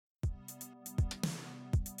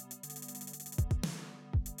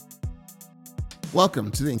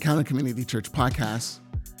Welcome to the Encounter Community Church podcast,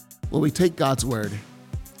 where we take God's Word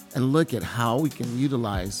and look at how we can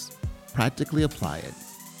utilize, practically apply it,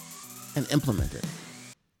 and implement it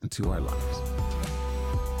into our lives.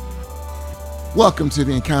 Welcome to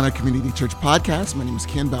the Encounter Community Church podcast. My name is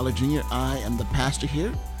Ken Ballard Jr. I am the pastor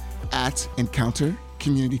here at Encounter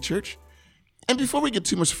Community Church. And before we get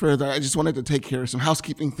too much further, I just wanted to take care of some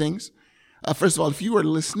housekeeping things. First of all, if you are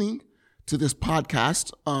listening to this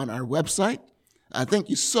podcast on our website, thank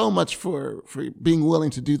you so much for being willing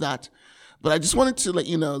to do that. But I just wanted to let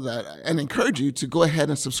you know that and encourage you to go ahead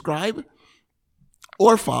and subscribe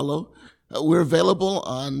or follow. We're available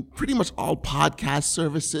on pretty much all podcast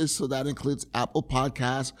services. So that includes Apple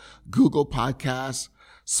Podcasts, Google Podcasts,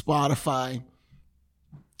 Spotify.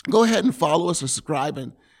 Go ahead and follow us or subscribe.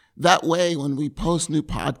 And that way, when we post new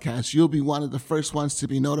podcasts, you'll be one of the first ones to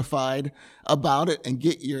be notified about it and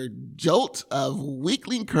get your jolt of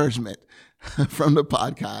weekly encouragement from the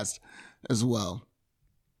podcast as well.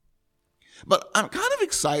 But I'm kind of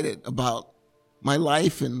excited about my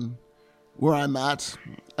life and where I'm at.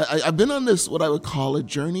 I've been on this, what I would call a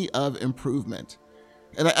journey of improvement.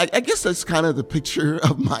 And I guess that's kind of the picture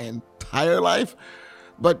of my entire life.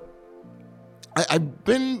 But I've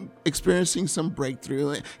been experiencing some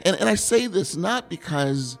breakthrough. And I say this not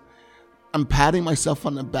because I'm patting myself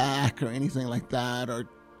on the back or anything like that,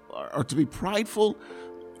 or to be prideful.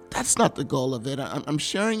 That's not the goal of it. I'm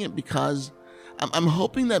sharing it because I'm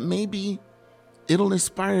hoping that maybe it'll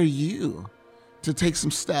inspire you to take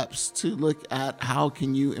some steps to look at how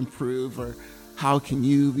can you improve or how can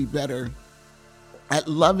you be better at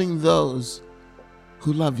loving those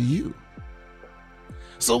who love you.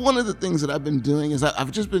 So one of the things that I've been doing is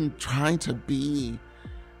I've just been trying to be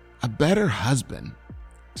a better husband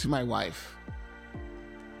to my wife.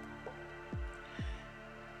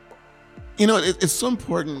 You know, it's so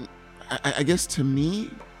important, I guess, to me.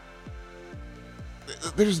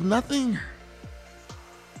 There's nothing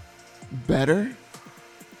better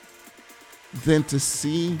than to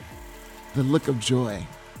see the look of joy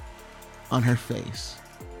on her face.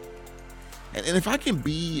 And if I can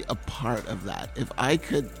be a part of that, if I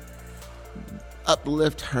could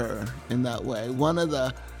uplift her in that way. One of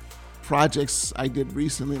the projects I did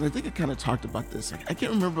recently, and I think I kind of talked about this, I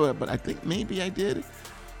can't remember, but I think maybe I did,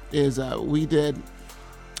 is we did,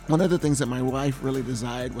 one of the things that my wife really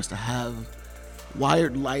desired was to have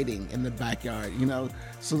wired lighting in the backyard, you know,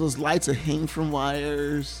 so those lights are hanging from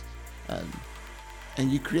wires,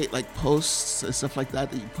 and you create like posts and stuff like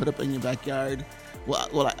that you put up in your backyard.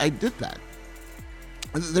 Well, I did that.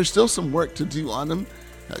 There's still some work to do on them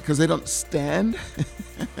because they don't stand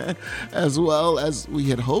as well as we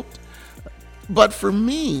had hoped. But for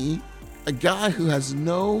me, a guy who has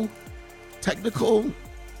no technical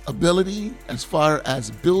ability as far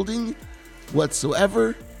as building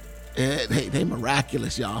whatsoever, they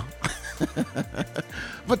miraculous, y'all.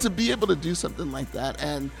 But to be able to do something like that,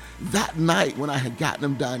 and that night when I had gotten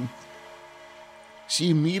them done, she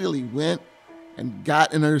immediately went and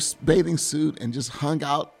got in her bathing suit and just hung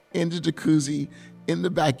out in the jacuzzi in the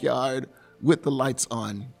backyard with the lights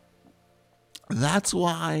on. That's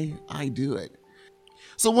why I do it.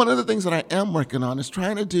 So one of the things that I am working on is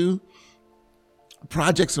trying to do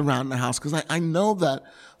projects around the house, because I know that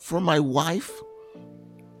for my wife,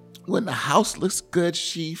 when the house looks good,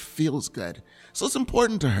 she feels good. So it's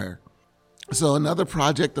important to her. So another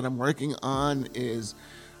project that I'm working on is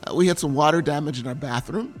we had some water damage in our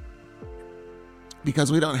bathroom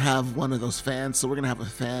because we don't have one of those fans. So we're going to have a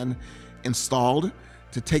fan installed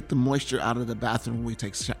to take the moisture out of the bathroom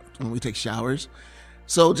when we take showers.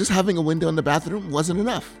 So just having a window in the bathroom wasn't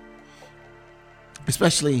enough,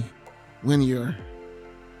 especially when you're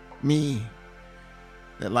me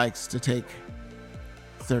that likes to take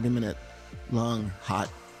 30-minute long hot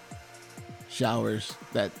showers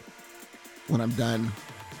that when I'm done,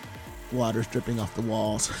 water's dripping off the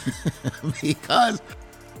walls because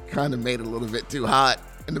kind of made it a little bit too hot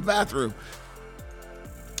in the bathroom.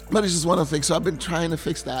 But it's just one of the things. So I've been trying to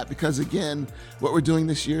fix that because, again, what we're doing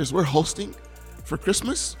this year is we're hosting for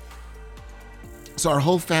Christmas. So our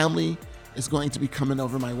whole family is going to be coming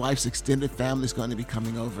over. My wife's extended family is going to be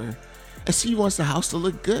coming over. And she wants the house to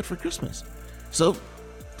look good for Christmas. So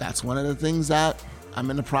that's one of the things that I'm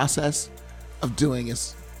in the process of doing,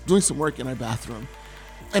 is doing some work in our bathroom.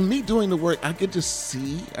 And me doing the work, I could just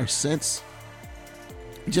see or sense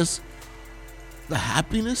just the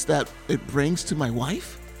happiness that it brings to my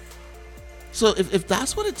wife. So if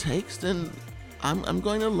that's what it takes, then I'm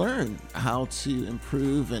going to learn how to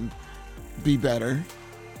improve and be better.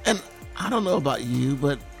 And I don't know about you,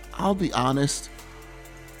 but I'll be honest,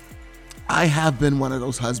 I have been one of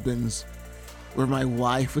those husbands where my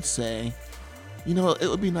wife would say, you know, it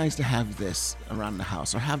would be nice to have this around the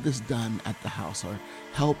house or have this done at the house or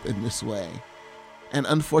help in this way. And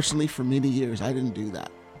unfortunately, for many years, I didn't do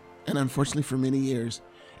that. And unfortunately, for many years,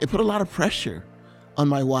 it put a lot of pressure on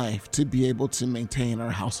my wife to be able to maintain our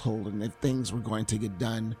household. And if things were going to get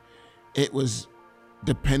done, it was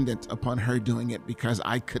dependent upon her doing it because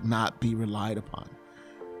I could not be relied upon.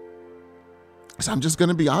 So I'm just going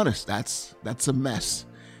to be honest. That's a mess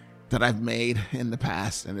that I've made in the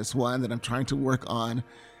past. And it's one that I'm trying to work on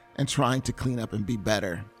and trying to clean up and be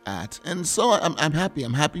better at. And so I'm happy.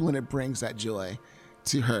 I'm happy when it brings that joy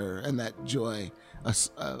to her and that joy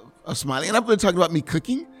of smiling. And I'm going to talk about me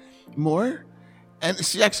cooking more. And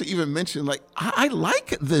she actually even mentioned, like, I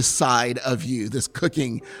like this side of you, this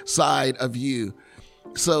cooking side of you.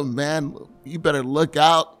 So, man, you better look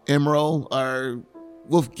out, Emerald or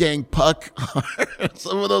Wolfgang Puck, or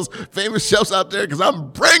some of those famous chefs out there, because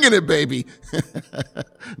I'm bringing it, baby.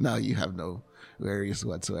 No, you have no worries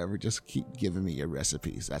whatsoever. Just keep giving me your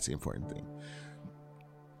recipes. That's the important thing.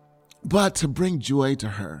 But to bring joy to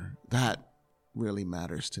her, that really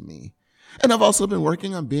matters to me. And I've also been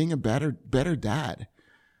working on being a better dad.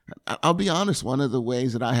 I'll be honest, one of the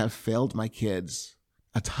ways that I have failed my kids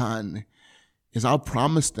a ton is I'll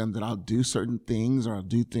promise them that I'll do certain things or I'll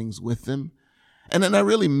do things with them. And then I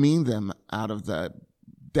really mean them out of the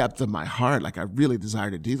depth of my heart. Like I really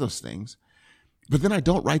desire to do those things. But then I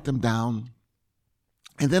don't write them down.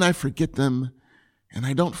 And then I forget them and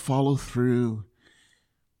I don't follow through.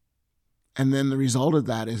 And then the result of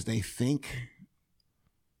that is they think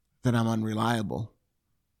that I'm unreliable,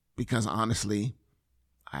 because honestly,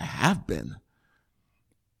 I have been.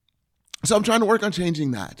 So I'm trying to work on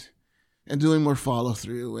changing that and doing more follow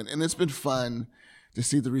through. And it's been fun to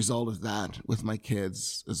see the result of that with my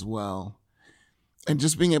kids as well. And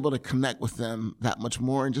just being able to connect with them that much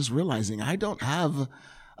more and just realizing I don't have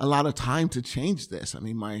a lot of time to change this. I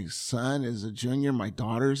mean, my son is a junior. My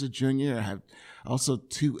daughter's a junior. I have also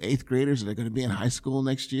 2 8th graders that are going to be in high school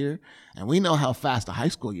next year. And we know how fast the high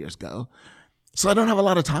school years go. So I don't have a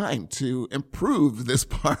lot of time to improve this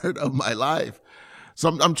part of my life. So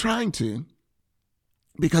I'm trying to,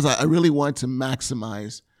 because I really want to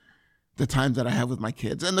maximize the time that I have with my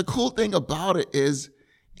kids. And the cool thing about it is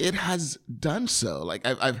it has done so. Like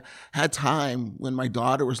I've had time when my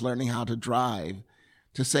daughter was learning how to drive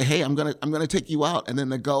to say, hey, I'm going to take you out, and then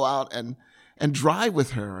to go out and drive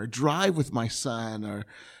with her or drive with my son, or,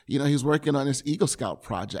 you know, he's working on his Eagle Scout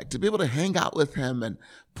project, to be able to hang out with him and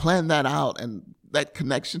plan that out, and that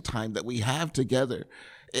connection time that we have together.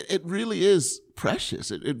 It really is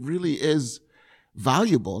precious. It really is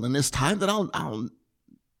valuable. And it's time that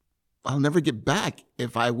I'll never get back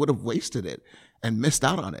if I would have wasted it and missed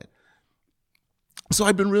out on it. So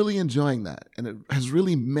I've been really enjoying that, and it has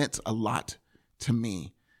really meant a lot to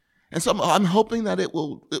me. And so I'm hoping that it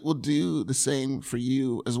will do the same for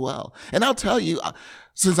you as well. And I'll tell you,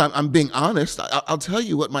 since I'm being honest, I'll tell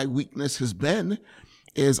you what my weakness has been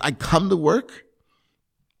is I come to work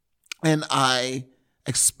and I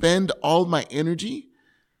expend all my energy,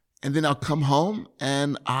 and then I'll come home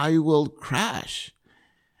and I will crash.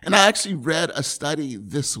 And I actually read a study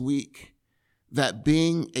this week that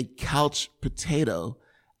being a couch potato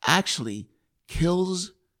actually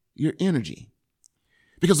kills your energy.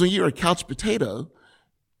 Because when you're a couch potato,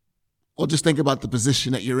 well, just think about the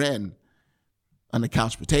position that you're in on a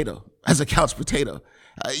couch potato. As a couch potato,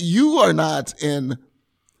 you are not in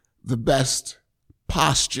the best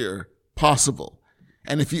posture possible.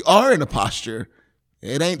 And if you are in a posture,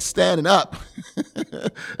 it ain't standing up.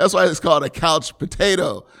 That's why it's called a couch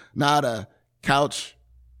potato, not a couch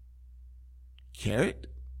carrot.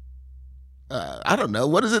 I don't know.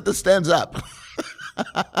 What is it that stands up?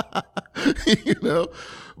 You know,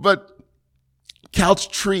 but couch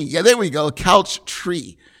tree. Yeah, there we go. Couch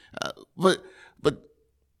tree. But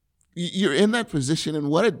you're in that position, and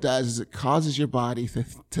what it does is it causes your body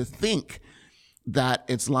to think that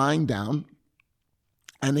it's lying down,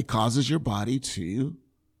 and it causes your body to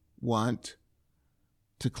want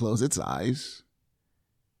to close its eyes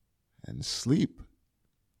and sleep.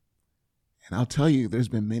 And I'll tell you, there's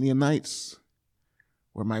been many nights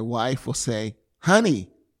where my wife will say, honey,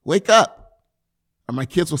 wake up. Or my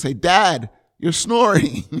kids will say, Dad, you're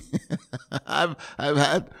snoring. I've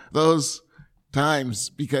had those times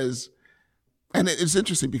because, and it's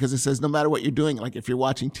interesting because it says no matter what you're doing, like if you're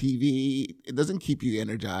watching TV, it doesn't keep you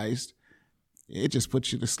energized. It just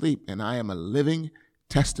puts you to sleep. And I am a living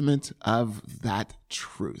testament of that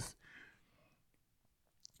truth.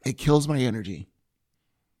 It kills my energy.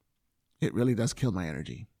 It really does kill my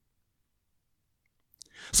energy.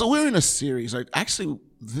 So we're in a series. Actually,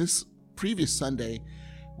 this previous Sunday,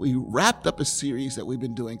 we wrapped up a series that we've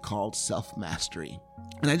been doing called Self-Mastery.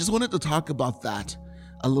 And I just wanted to talk about that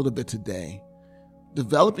a little bit today.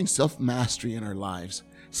 Developing self-mastery in our lives,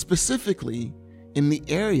 specifically in the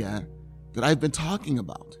area that I've been talking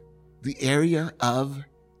about, the area of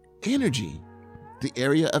energy,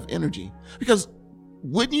 Because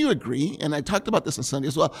wouldn't you agree, and I talked about this on Sunday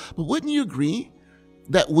as well, but wouldn't you agree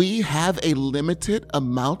that we have a limited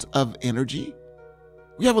amount of energy?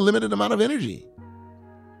 We have a limited amount of energy.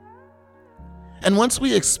 And once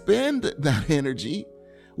we expend that energy,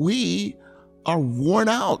 we are worn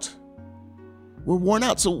out. We're worn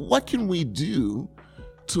out. So what can we do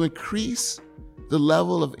to increase the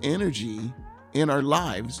level of energy in our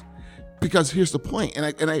lives? Because here's the point,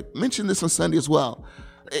 and I mentioned this on Sunday as well.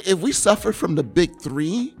 If we suffer from the big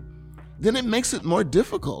three, then it makes it more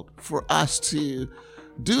difficult for us to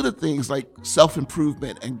do the things like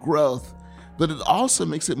self-improvement and growth, but it also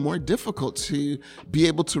makes it more difficult to be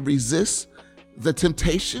able to resist the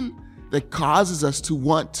temptation that causes us to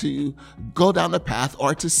want to go down the path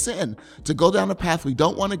or to sin, to go down a path we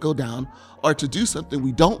don't want to go down or to do something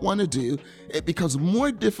we don't want to do. It becomes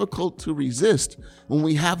more difficult to resist when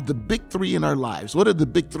we have the big three in our lives. What are the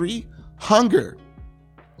big three? Hunger.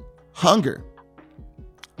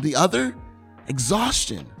 The other,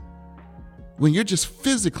 exhaustion, when you're just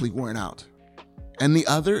physically worn out. And the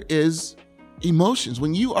other is emotions,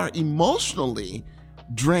 when you are emotionally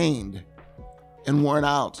drained and worn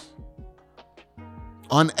out,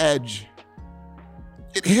 on edge.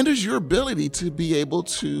 It hinders your ability to be able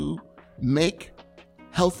to make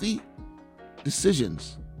healthy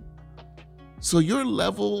decisions. So your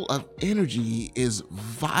level of energy is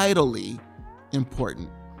vitally important.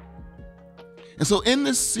 And so in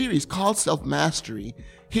this series called Self-Mastery,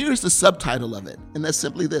 here's the subtitle of it, and that's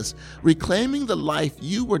simply this: Reclaiming the Life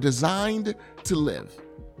You Were Designed to Live.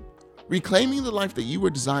 Reclaiming the life that you were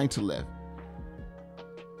designed to live.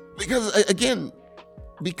 Because again,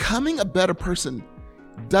 becoming a better person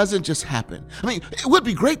doesn't just happen. I mean, it would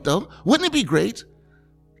be great though. Wouldn't it be great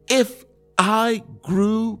if I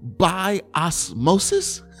grew by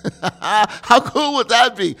osmosis? How cool would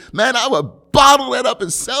that be? Man, I would bottle it up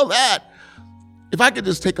and sell that. If I could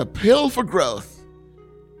just take a pill for growth.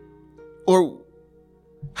 Or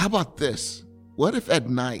how about this? What if at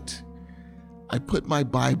night I put my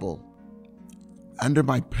Bible under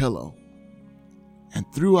my pillow and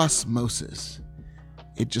through osmosis,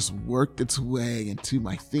 it just worked its way into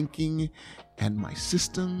my thinking and my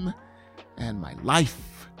system and my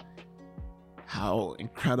life? How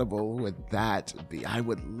incredible would that be? I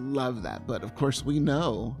would love that. But of course, we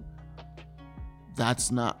know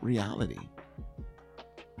that's not reality.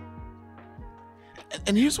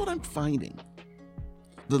 And here's what I'm finding.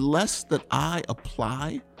 The less that I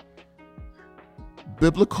apply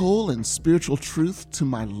biblical and spiritual truth to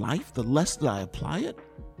my life, the less that I apply it,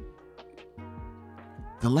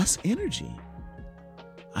 the less energy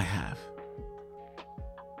I have.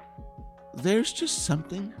 There's just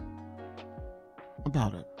something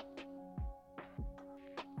about it.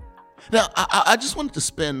 Now, I just wanted to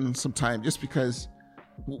spend some time, just because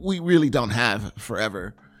we really don't have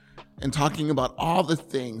forever, and talking about all the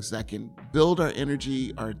things that can build our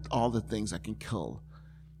energy or all the things that can kill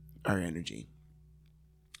our energy.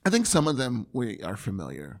 I think some of them we are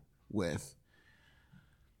familiar with.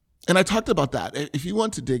 And I talked about that. If you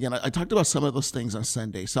want to dig in, I talked about some of those things on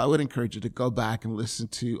Sunday. So I would encourage you to go back and listen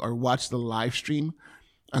to or watch the live stream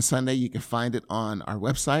on Sunday. You can find it on our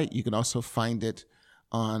website. You can also find it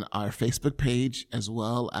on our Facebook page as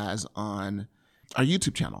well as on our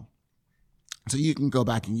YouTube channel. So you can go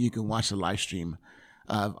back and you can watch the live stream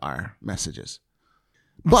of our messages.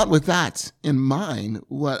 But with that in mind,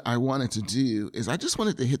 what I wanted to do is I just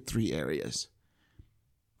wanted to hit 3 areas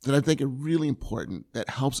that I think are really important, that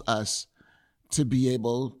helps us to be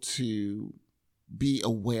able to be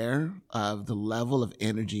aware of the level of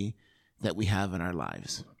energy that we have in our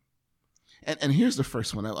lives. And here's the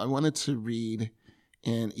first one. I wanted to read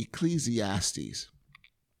in Ecclesiastes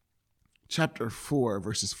chapter 4,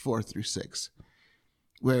 verses 4 through 6,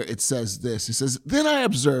 where it says this. It says, "Then I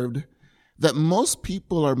observed that most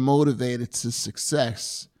people are motivated to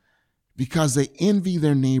success because they envy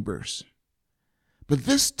their neighbors. But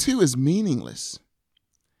this too is meaningless,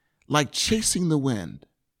 like chasing the wind.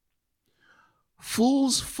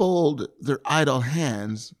 Fools fold their idle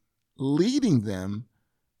hands, leading them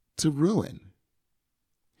to ruin.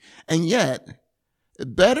 And yet,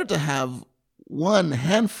 better to have one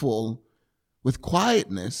handful with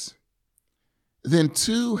quietness than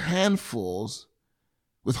 2 handfuls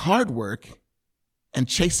with hard work and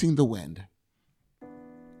chasing the wind."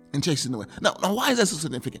 and chasing the wind. Now, why is that so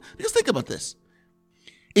significant? Because think about this.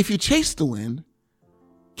 If you chase the wind,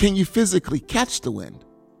 can you physically catch the wind?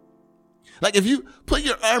 Like if you put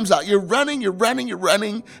your arms out, you're running,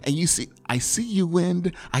 and you see, I see you,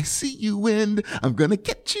 wind. I see you, wind. I'm going to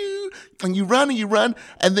get you. And you run,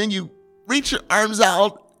 and then you reach your arms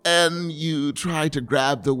out and you try to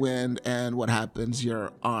grab the wind. And what happens?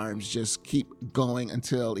 Your arms just keep going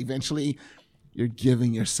until eventually you're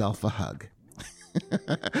giving yourself a hug.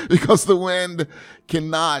 Because the wind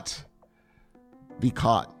cannot be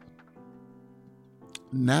caught.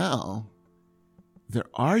 Now, there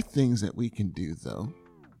are things that we can do, though,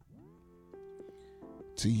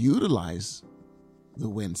 to utilize the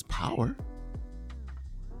wind's power.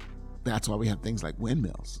 That's why we have things like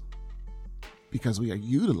windmills, because we are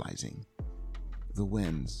utilizing the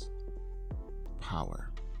wind's power.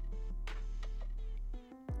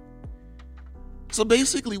 So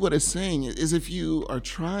basically what it's saying is if you are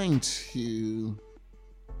trying to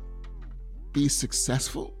be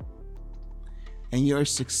successful and your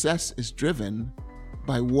success is driven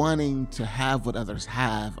by wanting to have what others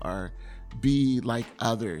have or be like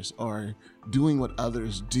others or doing what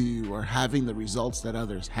others do or having the results that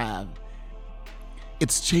others have,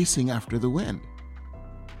 it's chasing after the wind.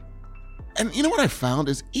 And you know what I found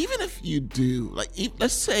is even if you do, like,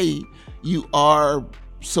 let's say you are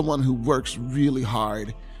someone who works really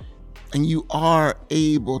hard and you are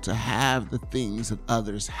able to have the things that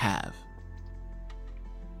others have,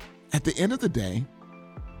 at the end of the day,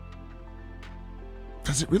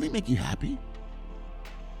 does it really make you happy?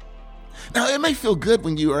 Now, it may feel good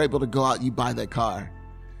when you are able to go out and you buy that car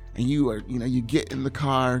and you get in the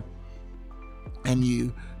car and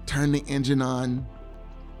you turn the engine on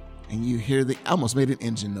and you hear I almost made an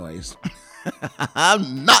engine noise.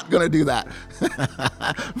 I'm not going to do that.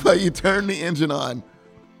 But you turn the engine on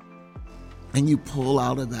and you pull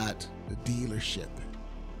out of the dealership.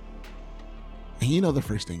 And you know the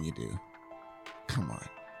first thing you do? Come on.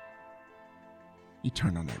 You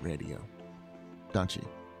turn on that radio, don't you?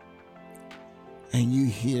 And you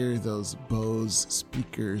hear those Bose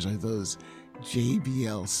speakers or those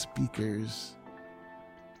JBL speakers.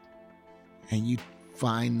 And you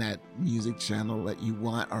find that music channel that you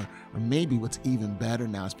want, or maybe what's even better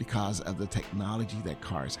now is because of the technology that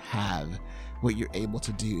cars have. What you're able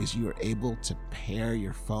to do is you are able to pair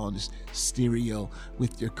your phone's stereo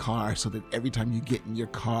with your car so that every time you get in your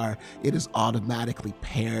car, it is automatically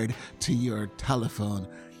paired to your telephone.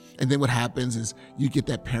 And then what happens is you get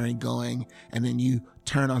that pairing going and then you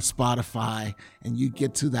turn on Spotify and you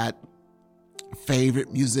get to that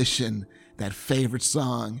favorite musician, that favorite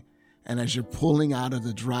song. And as you're pulling out of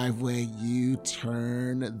the driveway, you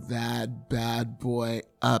turn that bad boy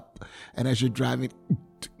up. And as you're driving,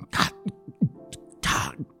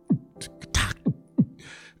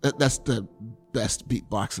 that's the best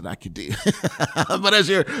beatbox that I could do. But as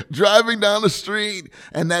you're driving down the street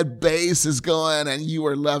and that bass is going and you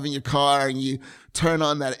are loving your car and you turn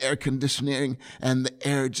on that air conditioning and the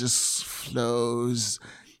air just flows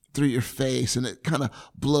through your face and it kind of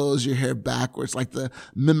blows your hair backwards like the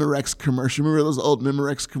Memorex commercial. Remember those old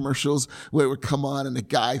Memorex commercials where it would come on and the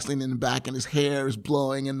guy's leaning in the back and his hair is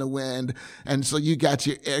blowing in the wind. And so you got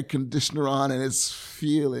your air conditioner on and it's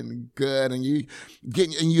feeling good and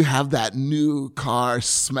you have that new car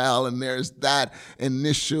smell and there's that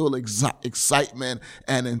initial excitement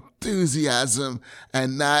and enthusiasm,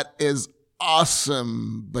 and that is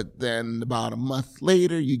awesome. But then about a month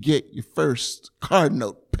later, you get your first car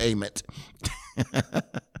note payment.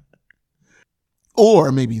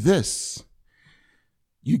 Or maybe this,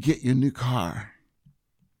 you get your new car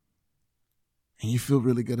and you feel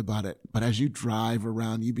really good about it. But as you drive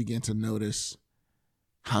around, you begin to notice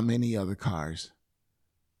how many other cars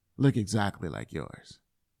look exactly like yours.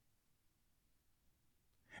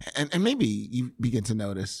 And maybe you begin to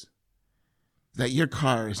notice that your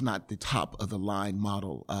car is not the top of the line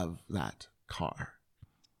model of that car.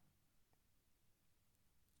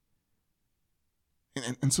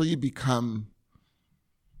 And so you become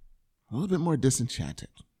a little bit more disenchanted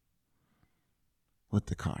with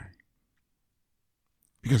the car.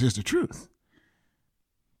 Because here's the truth.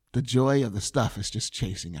 The joy of the stuff is just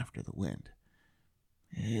chasing after the wind.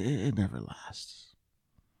 It never lasts.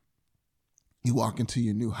 You walk into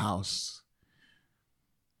your new house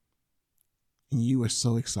and you are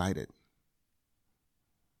so excited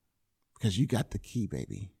because you got the key,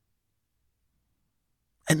 baby.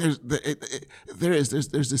 And there's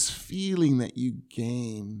this feeling that you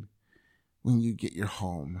gain when you get your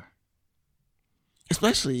home,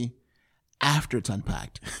 especially after it's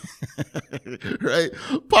unpacked. Right?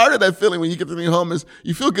 Part of that feeling when you get to the new home is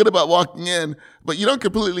you feel good about walking in, but you don't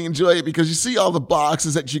completely enjoy it because you see all the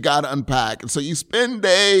boxes that you got to unpack. And so you spend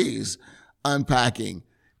days unpacking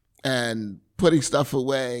and putting stuff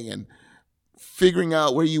away and figuring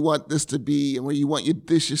out where you want this to be and where you want your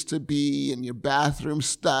dishes to be and your bathroom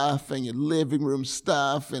stuff and your living room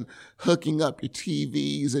stuff and hooking up your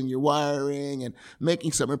TVs and your wiring and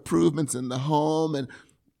making some improvements in the home and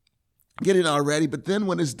getting it all ready. But then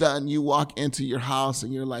when it's done, you walk into your house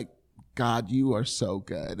and you're like, God, you are so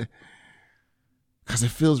good. Because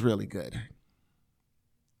it feels really good.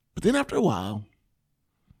 But then after a while,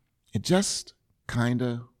 it just kind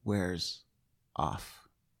of wears off.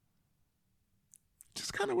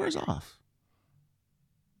 Just kind of wears off.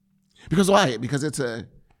 Because why? Because it's a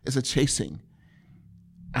chasing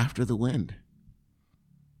after the wind.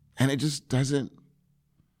 And it just doesn't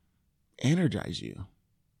energize you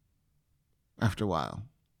after a while.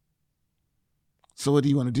 So what do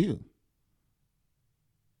you want to do?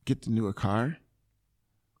 Get the newer car?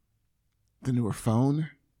 The newer phone?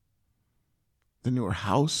 The newer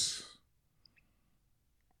house?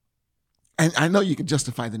 And I know you can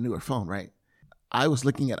justify the newer phone, right? I was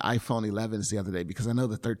looking at iPhone 11s the other day because I know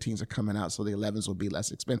the 13s are coming out, so the 11s will be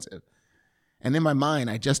less expensive. And in my mind,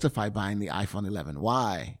 I justify buying the iPhone 11.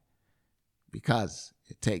 Why? Because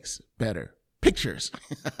it takes better pictures,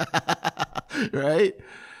 right?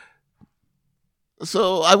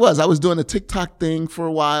 So I was doing a TikTok thing for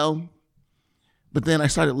a while, but then I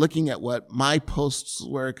started looking at what my posts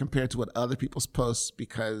were compared to what other people's posts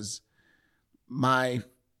because my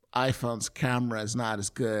iPhone's camera is not as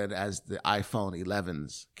good as the iPhone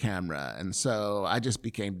 11's camera. And so I just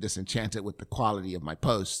became disenchanted with the quality of my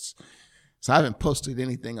posts. So I haven't posted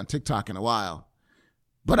anything on TikTok in a while.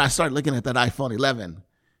 But I started looking at that iPhone 11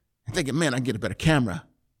 and thinking, man, I can get a better camera.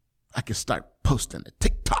 I can start posting to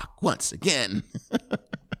TikTok once again.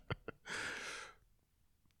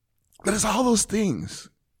 But it's all those things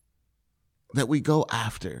that we go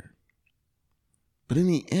after. But in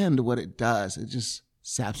the end, what it does, it just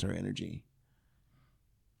saps our energy.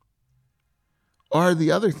 Or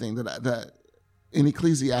the other thing that in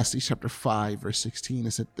Ecclesiastes chapter 5, verse 16,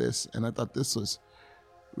 it said this, and I thought this was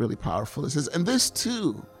really powerful. It says, and this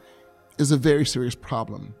too is a very serious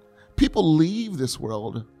problem. People leave this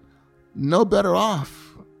world no better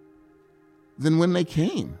off than when they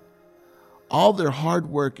came. All their hard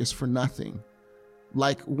work is for nothing,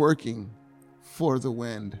 like working for the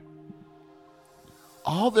wind.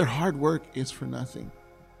 All their hard work is for nothing.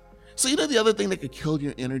 So you know the other thing that could kill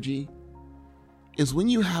your energy is when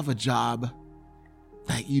you have a job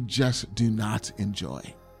that you just do not enjoy.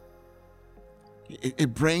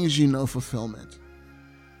 It brings you no fulfillment.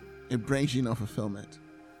 It brings you no fulfillment.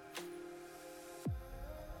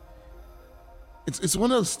 It's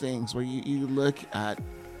one of those things where you look at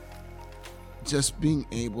just being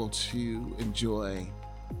able to enjoy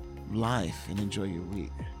life and enjoy your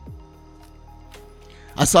week.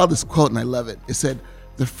 I saw this quote and I love it. It said,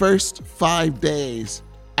 the first 5 days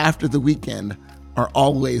after the weekend are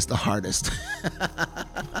always the hardest.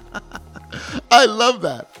 I love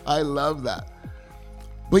that. I love that.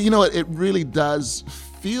 But you know what? It really does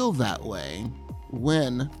feel that way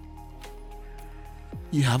when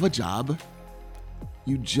you have a job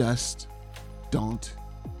you just don't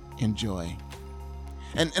enjoy.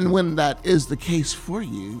 And when that is the case for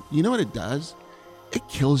you, you know what it does? It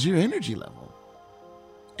kills your energy level.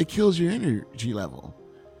 It kills your energy level.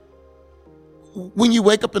 When you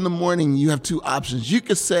wake up in the morning, you have two options. You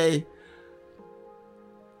could say,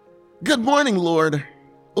 good morning, Lord,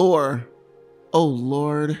 or, oh,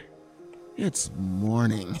 Lord, it's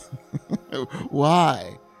morning.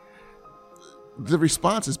 Why? The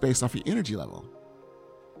response is based off your energy level.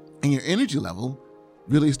 And your energy level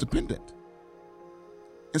really is dependent.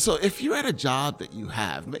 And so if you're at a job that you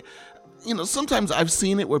have, you know, sometimes I've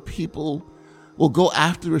seen it where people will go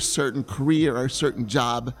after a certain career or a certain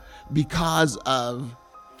job because of,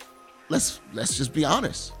 let's just be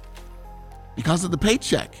honest, because of the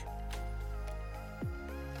paycheck,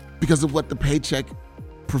 because of what the paycheck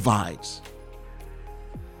provides.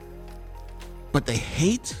 But they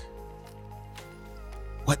hate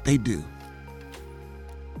what they do.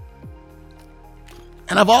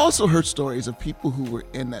 And I've also heard stories of people who were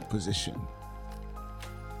in that position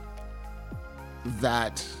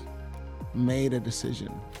that made a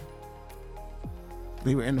decision.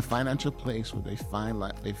 They were in the financial place where they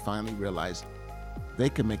finally realized they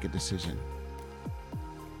could make a decision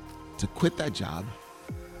to quit that job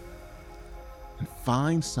and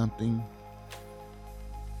find something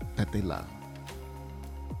that they love,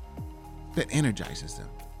 that energizes them.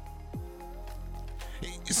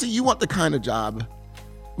 See, you want the kind of job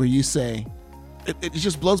where you say, it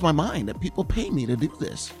just blows my mind that people pay me to do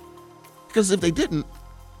this. Because if they didn't,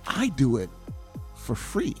 I do it for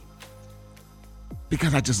free.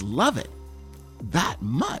 Because I just love it that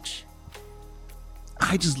much.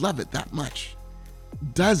 I just love it that much.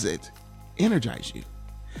 Does it energize you?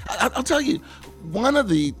 I'll tell you, one of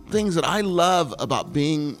the things that I love about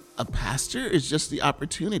being a pastor is just the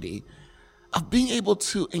opportunity of being able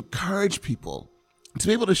to encourage people, to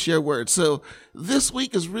be able to share words. So this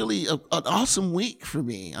week is really an awesome week for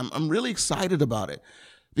me. I'm really excited about it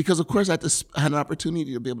because, of course, I had an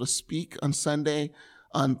opportunity to be able to speak on Sunday.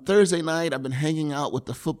 On Thursday night, I've been hanging out with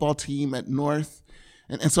the football team at North.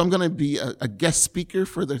 And so I'm going to be a guest speaker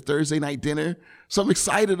for their Thursday night dinner. So I'm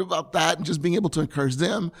excited about that and just being able to encourage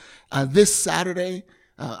them. This Saturday,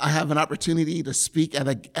 I have an opportunity to speak at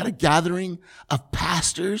a gathering of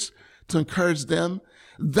pastors to encourage them.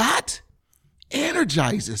 That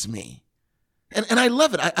energizes me. And I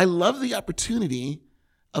love it. I love the opportunity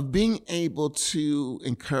of being able to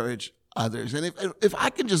encourage others. And if I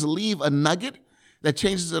can just leave a nugget that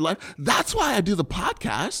changes their life, that's why I do the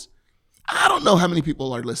podcast. I don't know how many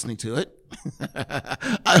people are listening to it.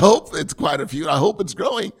 I hope it's quite a few. I hope it's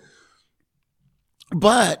growing.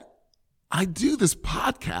 But I do this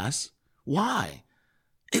podcast. Why?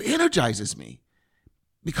 It energizes me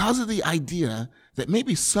because of the idea that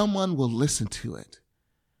maybe someone will listen to it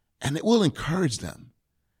and it will encourage them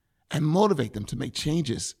and motivate them to make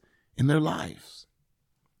changes in their lives.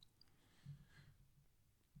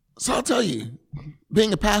 So I'll tell you,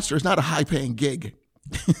 being a pastor is not a high-paying gig.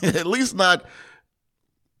 At least not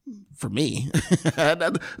for me.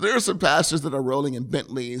 There are some pastors that are rolling in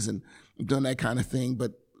Bentleys and doing that kind of thing,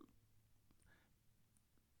 but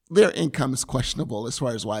their income is questionable as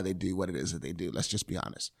far as why they do what it is that they do. Let's just be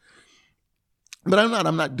honest. But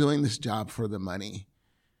I'm not doing this job for the money.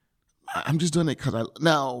 I'm just doing it because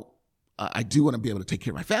I do want to be able to take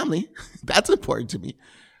care of my family. That's important to me.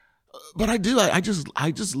 But I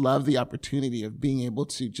just love the opportunity of being able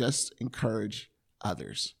to just encourage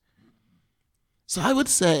others. So I would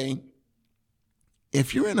say,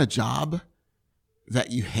 if you're in a job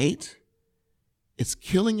that you hate, it's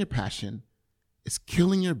killing your passion, it's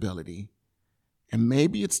killing your ability, and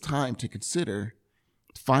maybe it's time to consider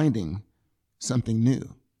finding something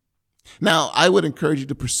new. Now, I would encourage you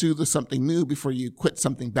to pursue something new before you quit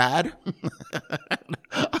something bad.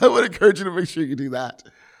 I would encourage you to make sure you do that.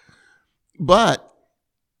 But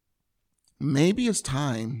maybe it's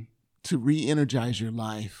time to re-energize your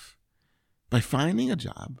life by finding a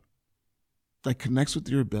job that connects with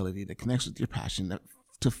your ability, that connects with your passion,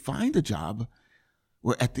 to find a job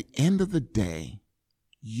where at the end of the day,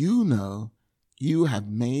 you know you have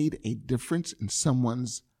made a difference in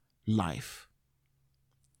someone's life.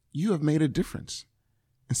 You have made a difference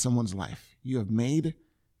in someone's life. You have made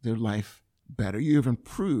their life better. You have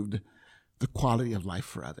improved the quality of life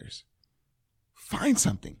for others. Find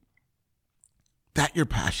something that you're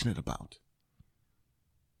passionate about,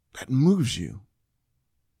 that moves you,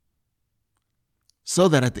 so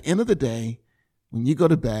that at the end of the day, when you go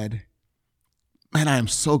to bed, man, I am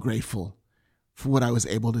so grateful for what I was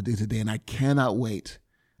able to do today, and I cannot wait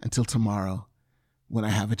until tomorrow when I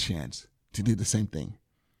have a chance to do the same thing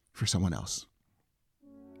for someone else.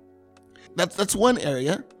 That's one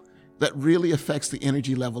area that really affects the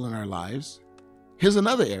energy level in our lives. Here's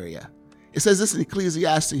another area. It says this in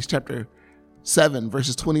Ecclesiastes chapter 7,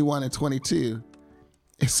 verses 21 and 22.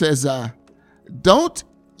 It says, don't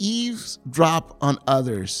eavesdrop on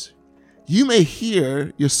others. You may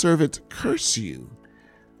hear your servant curse you,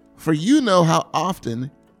 for you know how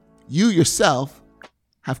often you yourself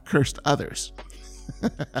have cursed others.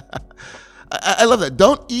 I love that.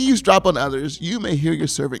 Don't eavesdrop on others. You may hear your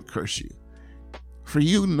servant curse you, for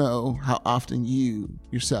you know how often you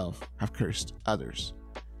yourself have cursed others.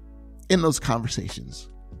 In those conversations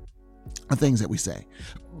and things that we say.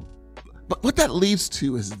 But what that leads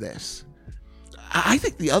to is this. I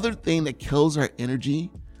think the other thing that kills our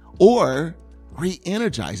energy or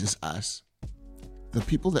re-energizes us, the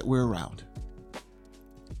people that we're around.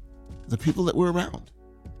 The people that we're around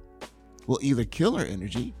will either kill our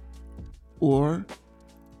energy or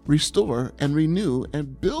restore and renew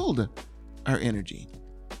and build our energy.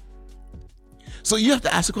 So you have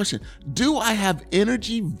to ask the question, do I have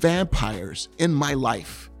energy vampires in my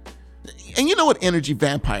life? And you know what energy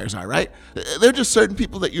vampires are, right? They're just certain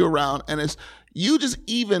people that you're around, and it's you just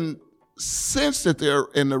even sense that they're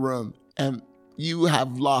in the room and you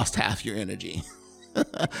have lost half your energy.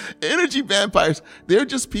 Energy vampires, they're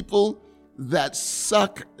just people that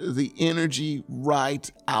suck the energy right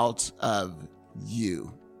out of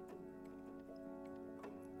you.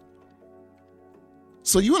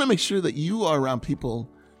 So you want to make sure that you are around people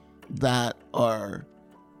that are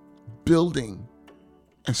building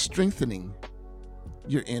and strengthening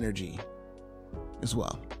your energy as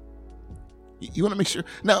well. You want to make sure.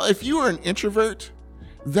 Now, if you are an introvert,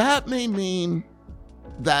 that may mean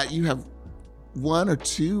that you have one or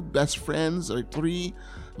two best friends or three,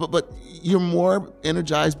 but you're more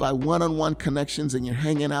energized by one-on-one connections and you're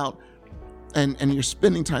hanging out and you're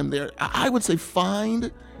spending time there. I would say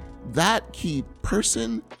find that key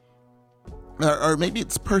person, or maybe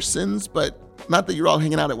it's persons, but not that you're all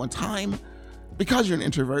hanging out at one time. Because you're an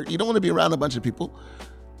introvert, you don't want to be around a bunch of people,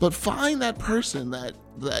 but find that person that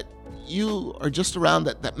you are just around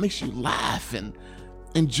that makes you laugh and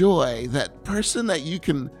enjoy, that person that you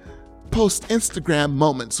can post Instagram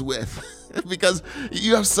moments with because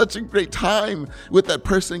you have such a great time with that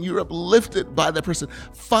person. You're uplifted by that person.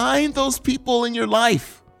 Find those people in your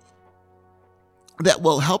life that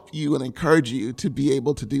will help you and encourage you to be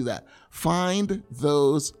able to do that. Find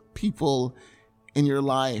those people in your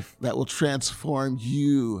life that will transform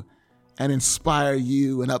you and inspire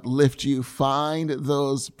you and uplift you. Find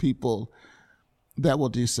those people that will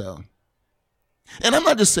do so. And I'm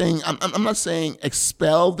not just saying, I'm not saying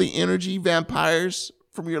expel the energy vampires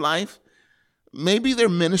from your life. Maybe they're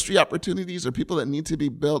ministry opportunities or people that need to be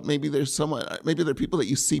built. Maybe there are people that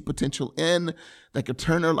you see potential in that could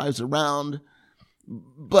turn their lives around.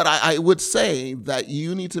 But I would say that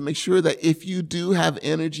you need to make sure that if you do have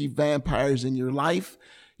energy vampires in your life,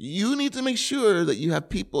 you need to make sure that you have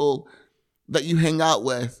people that you hang out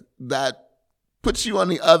with that puts you on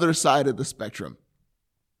the other side of the spectrum.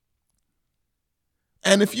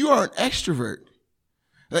 And if you are an extrovert,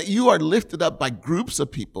 that you are lifted up by groups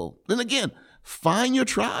of people, then again, find your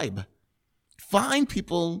tribe. Find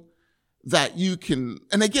people that you can,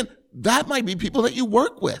 and again, that might be people that you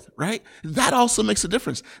work with, right? That also makes a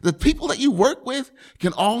difference. The people that you work with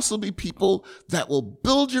can also be people that will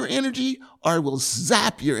build your energy or will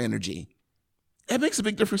zap your energy. It makes a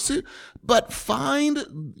big difference too. But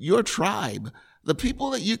find your tribe, the people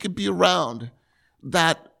that you can be around,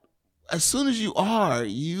 that as soon as you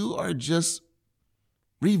are just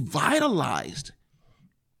revitalized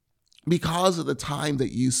because of the time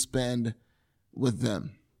that you spend with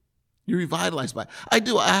them. You're revitalized by it.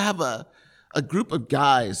 I have a group of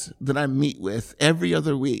guys that I meet with every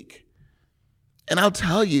other week. And I'll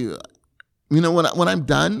tell you, when I'm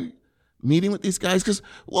done meeting with these guys, because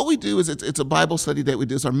what we do is it's a Bible study that we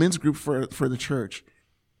do. It's our men's group for the church.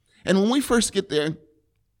 And when we first get there,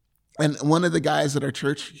 and one of the guys at our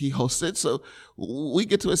church, he hosts it. So we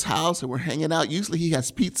get to his house and we're hanging out. Usually he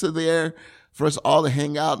has pizza there for us all to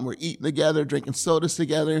hang out, and we're eating together, drinking sodas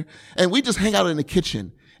together. And we just hang out in the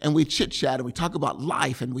kitchen and we chit chat and we talk about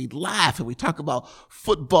life and we laugh and we talk about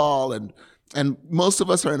football, and most of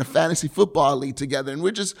us are in a fantasy football league together, and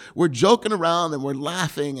we're joking around and we're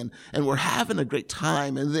laughing and we're having a great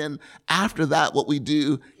time. And then after that, what we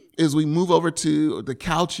do is we move over to the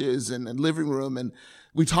couches and living room, and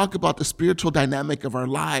we talk about the spiritual dynamic of our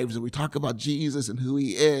lives, and we talk about Jesus and who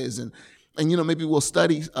he is. And maybe we'll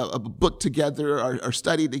study a book together or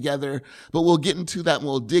study together, but we'll get into that and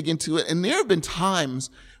we'll dig into it. And there have been times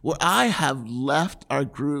where I have left our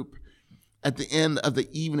group at the end of the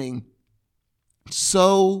evening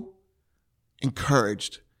so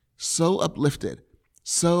encouraged, so uplifted,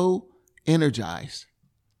 so energized.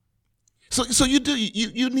 So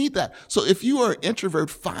you need that. So if you are an introvert,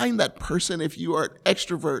 find that person. If you are an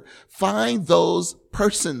extrovert, find those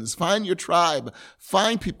persons, find your tribe,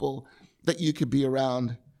 find people that you could be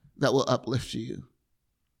around that will uplift you,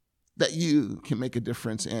 that you can make a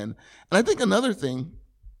difference in. And I think another thing,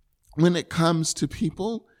 when it comes to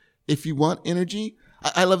people, if you want energy,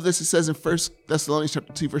 I love this. It says in 1 Thessalonians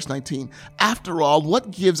chapter 2, verse 19, after all,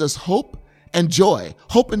 what gives us hope and joy?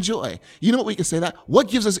 Hope and joy. You know what we can say that? What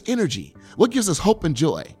gives us energy? What gives us hope and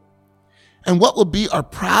joy? And what will be our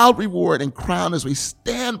proud reward and crown as we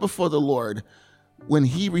stand before the Lord when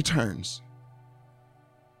he returns?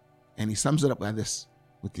 And he sums it up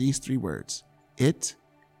with these three words. It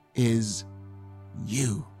is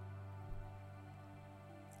you.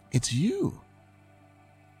 It's you.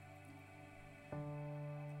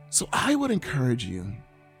 So I would encourage you,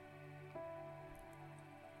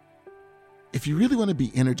 if you really want to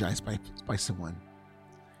be energized by someone,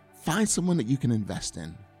 find someone that you can invest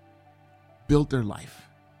in, build their life,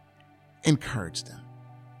 encourage them,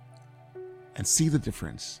 and see the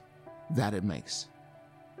difference that it makes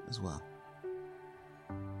as well.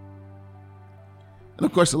 And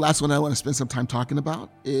of course, the last one I want to spend some time talking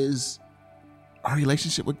about is our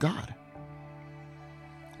relationship with God.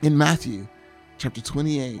 In Matthew chapter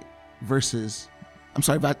 28, verses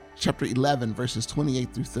about chapter 11, verses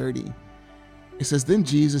 28 through 30. It says, "Then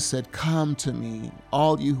Jesus said, 'Come to me,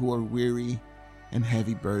 all you who are weary and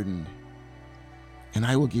heavy burdened, and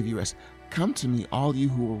I will give you rest. Come to me, all you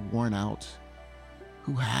who are worn out,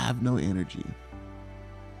 who have no energy,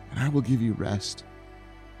 and I will give you rest.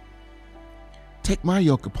 Take my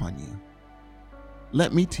yoke upon you.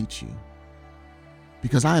 Let me teach you,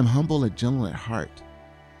 because I am humble and gentle at heart,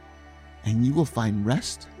 and you will find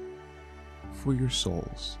rest for your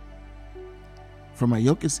souls. For my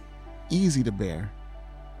yoke is easy to bear,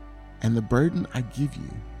 and the burden I give you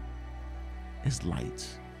is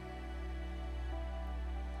light.'"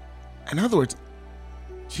 In other words,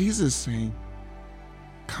 Jesus is saying,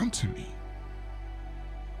 come to me.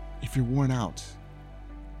 If you're worn out,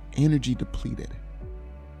 energy depleted,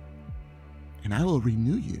 and I will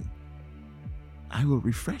renew you. I will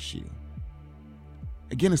refresh you.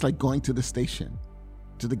 Again, it's like going to the station,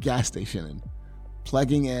 to the gas station, and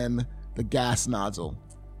plugging in the gas nozzle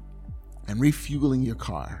and refueling your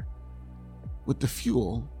car with the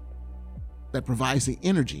fuel that provides the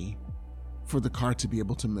energy for the car to be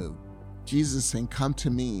able to move. Jesus is saying, come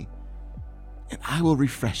to me and I will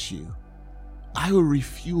refresh you. I will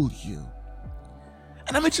refuel you.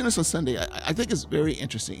 And I mentioned this on Sunday. I think it's very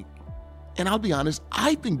interesting. And I'll be honest,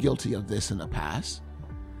 I've been guilty of this in the past,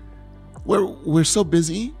 where we're so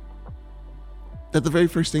busy that the very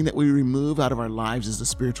first thing that we remove out of our lives is the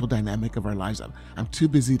spiritual dynamic of our lives. I'm too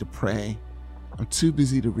busy to pray. I'm too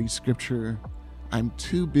busy to read scripture. I'm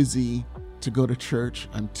too busy to go to church.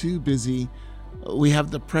 I'm too busy. We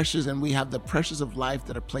have the pressures of life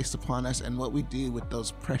that are placed upon us. And what we do with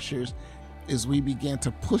those pressures is we begin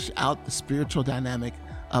to push out the spiritual dynamic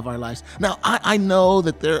of our lives. Now, I know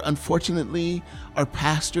that there, unfortunately, are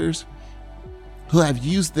pastors who have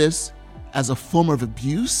used this as a form of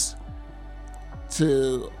abuse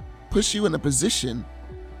to push you in a position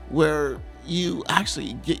where you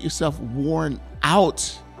actually get yourself worn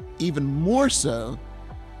out even more so,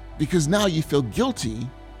 because now you feel guilty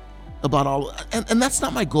about all, and that's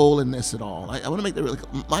not my goal in this at all. I want to make that really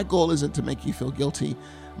clear. My goal isn't to make you feel guilty.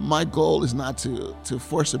 My goal is not to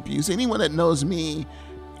force abuse. Anyone that knows me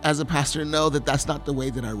as a pastor know that that's not the way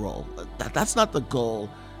that I roll. That's not the goal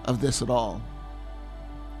of this at all.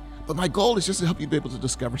 But my goal is just to help you be able to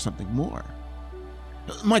discover something more.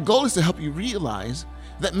 My goal is to help you realize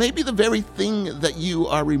that maybe the very thing that you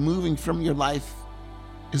are removing from your life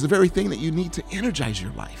is the very thing that you need to energize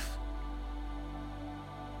your life.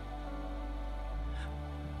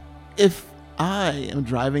 If I am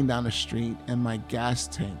driving down the street and my gas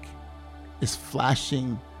tank is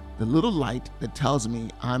flashing the little light that tells me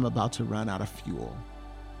I'm about to run out of fuel,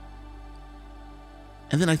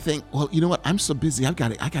 and then I think, well, you know what? I'm so busy. I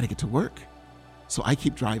got to get to work. So I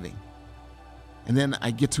keep driving. And then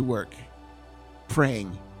I get to work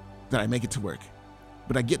praying that I make it to work.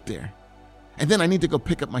 But I get there. And then I need to go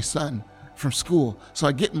pick up my son from school. So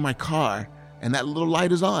I get in my car and that little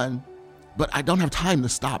light is on, but I don't have time to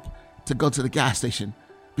stop to go to the gas station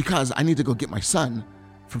because I need to go get my son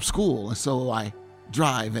from school. And so I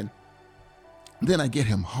drive, and then I get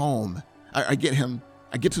him home. I get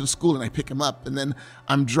to the school and I pick him up, and then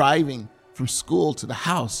I'm driving from school to the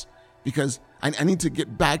house because I need to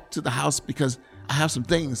get back to the house because I have some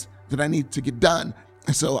things that I need to get done.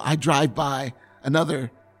 And so I drive by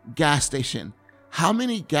another gas station. How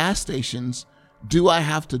many gas stations do I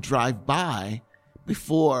have to drive by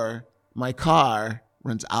before my car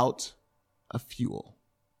runs out of fuel?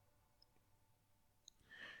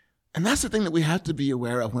 And that's the thing that we have to be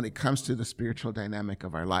aware of when it comes to the spiritual dynamic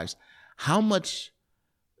of our lives. How much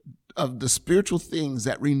of the spiritual things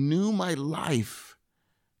that renew my life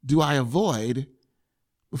do I avoid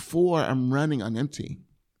before I'm running on empty?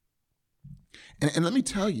 And let me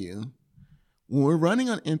tell you, when we're running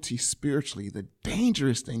on empty spiritually, the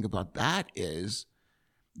dangerous thing about that is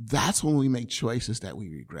that's when we make choices that we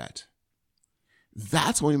regret.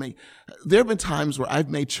 That's when there have been times where I've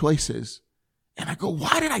made choices and I go,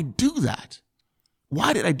 why did I do that?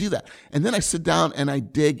 Why did I do that? And then I sit down and I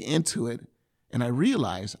dig into it and I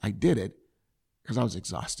realize I did it because I was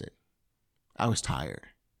exhausted. I was tired.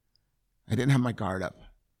 I didn't have my guard up.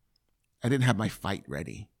 I didn't have my fight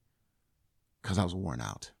ready because I was worn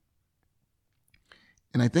out.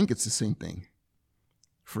 And I think it's the same thing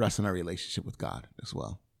for us in our relationship with God as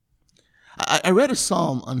well. I read a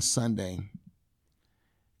psalm on Sunday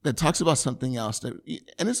that talks about something else, and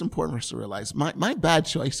it's important for us to realize my bad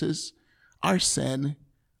choices, our sin,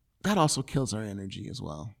 that also kills our energy as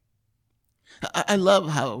well. I love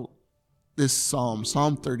how this Psalm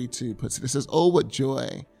 32 puts it. It says, "Oh, what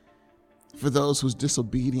joy for those whose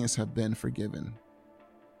disobedience have been forgiven,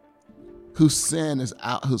 whose sin is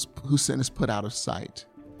put out of sight.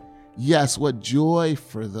 Yes, what joy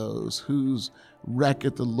for those whose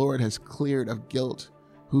record the Lord has cleared of guilt,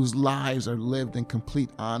 whose lives are lived in complete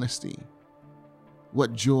honesty.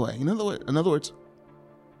 What joy. In other words,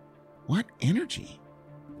 what energy.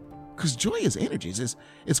 Because joy is energy.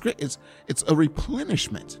 It's great. It's a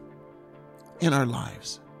replenishment in our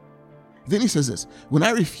lives. Then he says this, when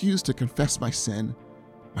I refused to confess my sin,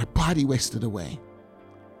 my body wasted away,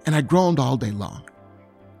 and I groaned all day long.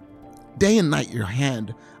 Day and night your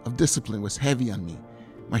hand of discipline was heavy on me.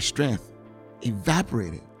 My strength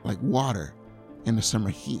evaporated like water in the summer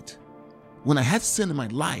heat. When I had sin in my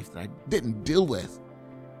life that I didn't deal with,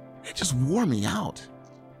 it just wore me out.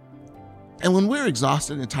 And when we're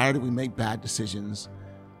exhausted and tired and we make bad decisions,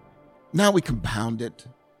 now we compound it,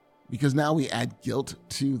 because now we add guilt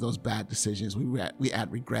to those bad decisions. We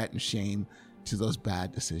add regret and shame to those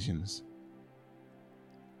bad decisions.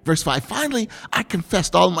 Verse 5, finally, I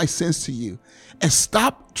confessed all my sins to you and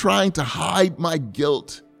stopped trying to hide my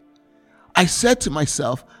guilt. I said to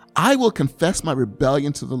myself, I will confess my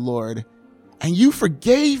rebellion to the Lord, and you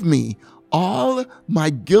forgave me. All my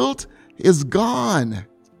guilt is gone.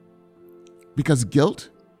 Because guilt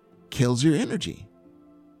kills your energy.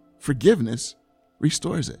 Forgiveness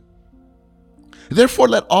restores it. Therefore,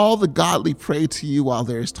 let all the godly pray to you while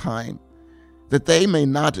there is time, that they may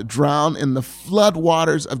not drown in the flood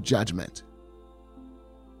waters of judgment.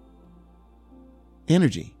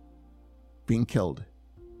 Energy being killed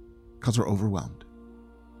because we're overwhelmed,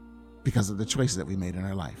 because of the choices that we made in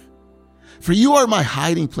our life. For you are my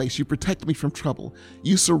hiding place. You protect me from trouble.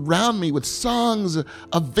 You surround me with songs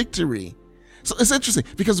of victory. So it's interesting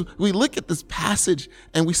because we look at this passage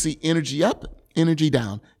and we see energy up, energy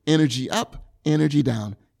down, energy up, energy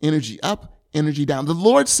down, energy up, energy down. The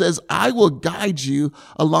Lord says, I will guide you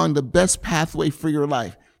along the best pathway for your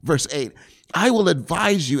life. Verse 8, I will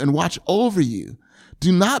advise you and watch over you.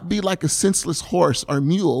 Do not be like a senseless horse or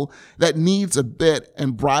mule that needs a bit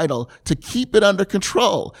and bridle to keep it under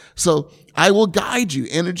control. So I will guide you,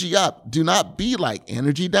 energy up. Do not be like,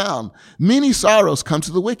 energy down. Many sorrows come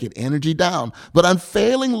to the wicked, energy down. But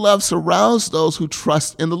unfailing love surrounds those who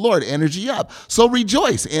trust in the Lord, energy up. So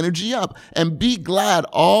rejoice, energy up, and be glad,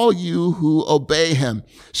 all you who obey him.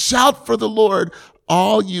 Shout for the Lord,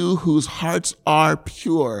 all you whose hearts are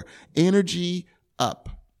pure, energy up.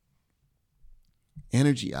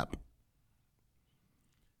 Energy up.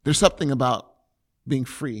 There's something about being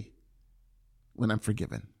free when I'm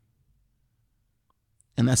forgiven.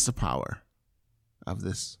 And that's the power of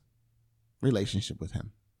this relationship with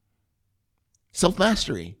him.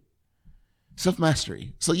 Self-mastery.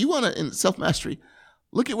 Self-mastery. So you want to, in self-mastery,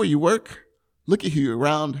 look at where you work, look at who you're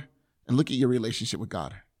around, and look at your relationship with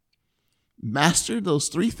God. Master those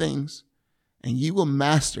three things, and you will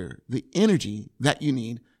master the energy that you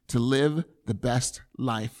need to live the best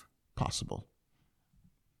life possible.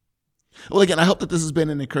 Well, again, I hope that this has been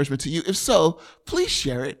an encouragement to you. If so, please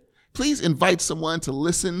share it. Please invite someone to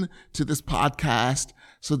listen to this podcast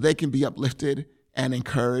so they can be uplifted and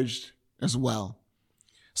encouraged as well.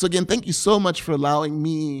 So again, thank you so much for allowing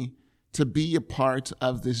me to be a part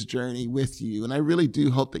of this journey with you. And I really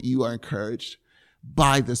do hope that you are encouraged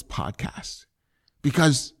by this podcast,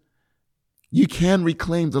 because you can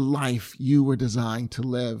reclaim the life you were designed to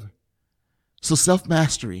live. So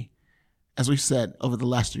self-mastery, as we've said over the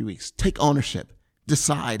last 3 weeks, take ownership,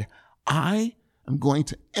 decide, I am going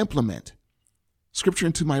to implement scripture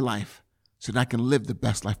into my life so that I can live the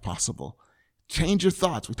best life possible. Change your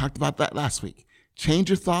thoughts. We talked about that last week. Change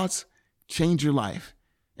your thoughts, change your life.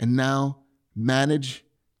 And now manage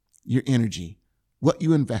your energy, what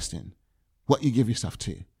you invest in, what you give yourself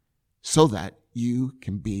to, so that you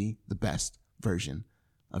can be the best version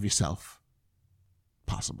of yourself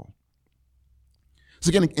possible. So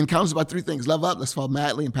again, Encounter is about three things. Love up, let's fall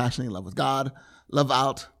madly and passionately in love with God. Love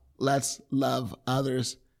out, let's love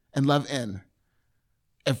others. And love in.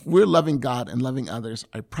 If we're loving God and loving others,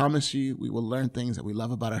 I promise you we will learn things that we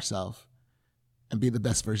love about ourselves and be the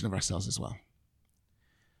best version of ourselves as well.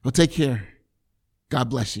 Well, take care. God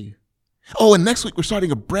bless you. Oh, and next week we're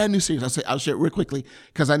starting a brand new series. I'll share it real quickly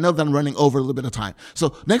because I know that I'm running over a little bit of time.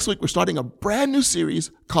 So next week we're starting a brand new series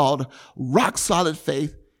called Rock Solid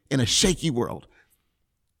Faith in a Shaky World.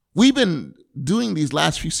 We've been doing these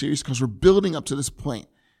last few series because we're building up to this point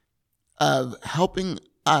of helping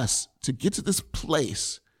us to get to this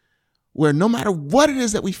place where no matter what it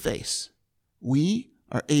is that we face, we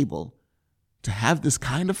are able to have this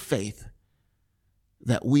kind of faith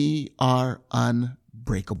that we are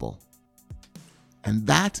unbreakable. And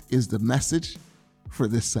that is the message for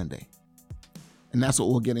this Sunday. And that's what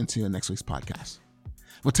we'll get into in next week's podcast.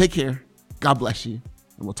 Well, take care. God bless you,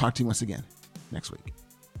 and we'll talk to you once again next week.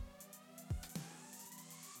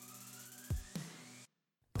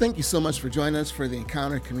 Thank you so much for joining us for the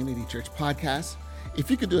Encounter Community Church podcast. If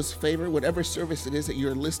you could do us a favor, whatever service it is that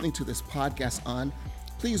you're listening to this podcast on,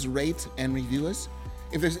 please rate and review us.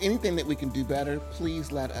 If there's anything that we can do better,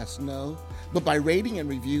 please let us know. But by rating and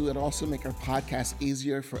review, it'll also make our podcast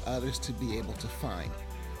easier for others to be able to find.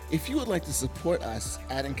 If you would like to support us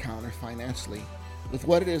at Encounter financially with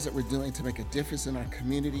what it is that we're doing to make a difference in our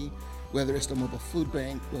community, whether it's the mobile food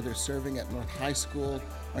bank, whether it's serving at North High School,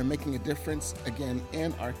 or making a difference, again,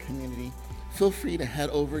 in our community, feel free to head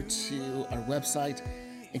over to our website,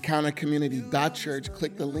 encountercommunity.church.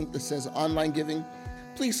 Click the link that says online giving.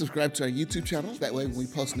 Please subscribe to our YouTube channel. That way when we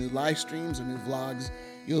post new live streams or new vlogs,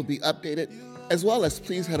 you'll be updated. As well as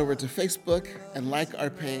please head over to Facebook and like our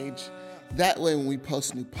page. That way when we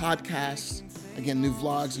post new podcasts, again, new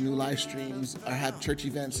vlogs, new live streams, or have church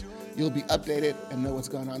events, you'll be updated and know what's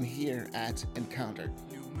going on here at Encounter.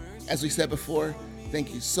 As we said before,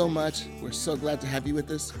 thank you so much. We're so glad to have you with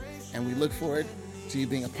us, and we look forward to you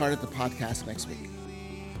being a part of the podcast next week.